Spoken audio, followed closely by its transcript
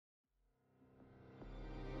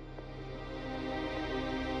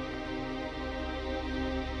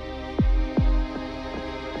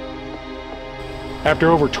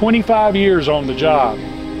After over 25 years on the job,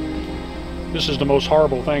 this is the most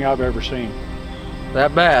horrible thing I've ever seen.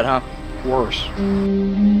 That bad, huh? Worse.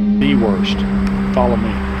 The worst. Follow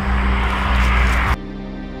me.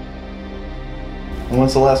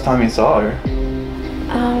 When's the last time you saw her?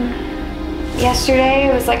 Yesterday.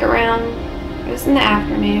 It was like around, it was in the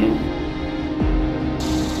afternoon.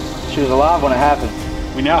 She was alive when it happened.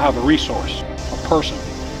 We now have a resource, a person,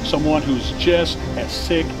 someone who's just as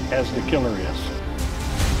sick as the killer is.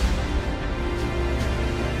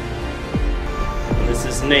 This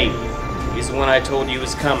is Nate. He's the one I told you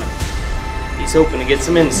was coming. He's hoping to get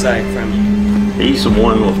some insight from you. He's the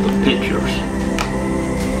one with the pictures.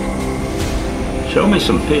 Show me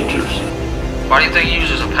some pictures. Why do you think he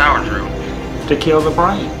uses a power drill? To kill the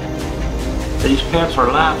brain. These pets are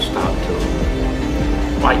livestock to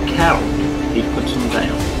him. Like cattle, he puts them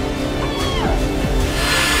down.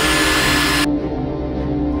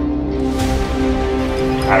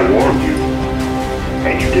 I warned you,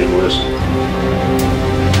 and you didn't listen.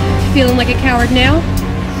 Feeling like a coward now?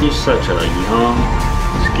 He's such a young,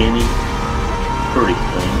 skinny, pretty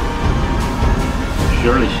thing.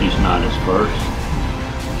 Surely she's not his first.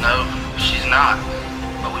 No, she's not.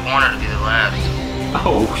 But we want her to be the last.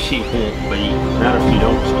 Oh, she won't be. Not if you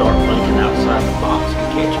don't start thinking out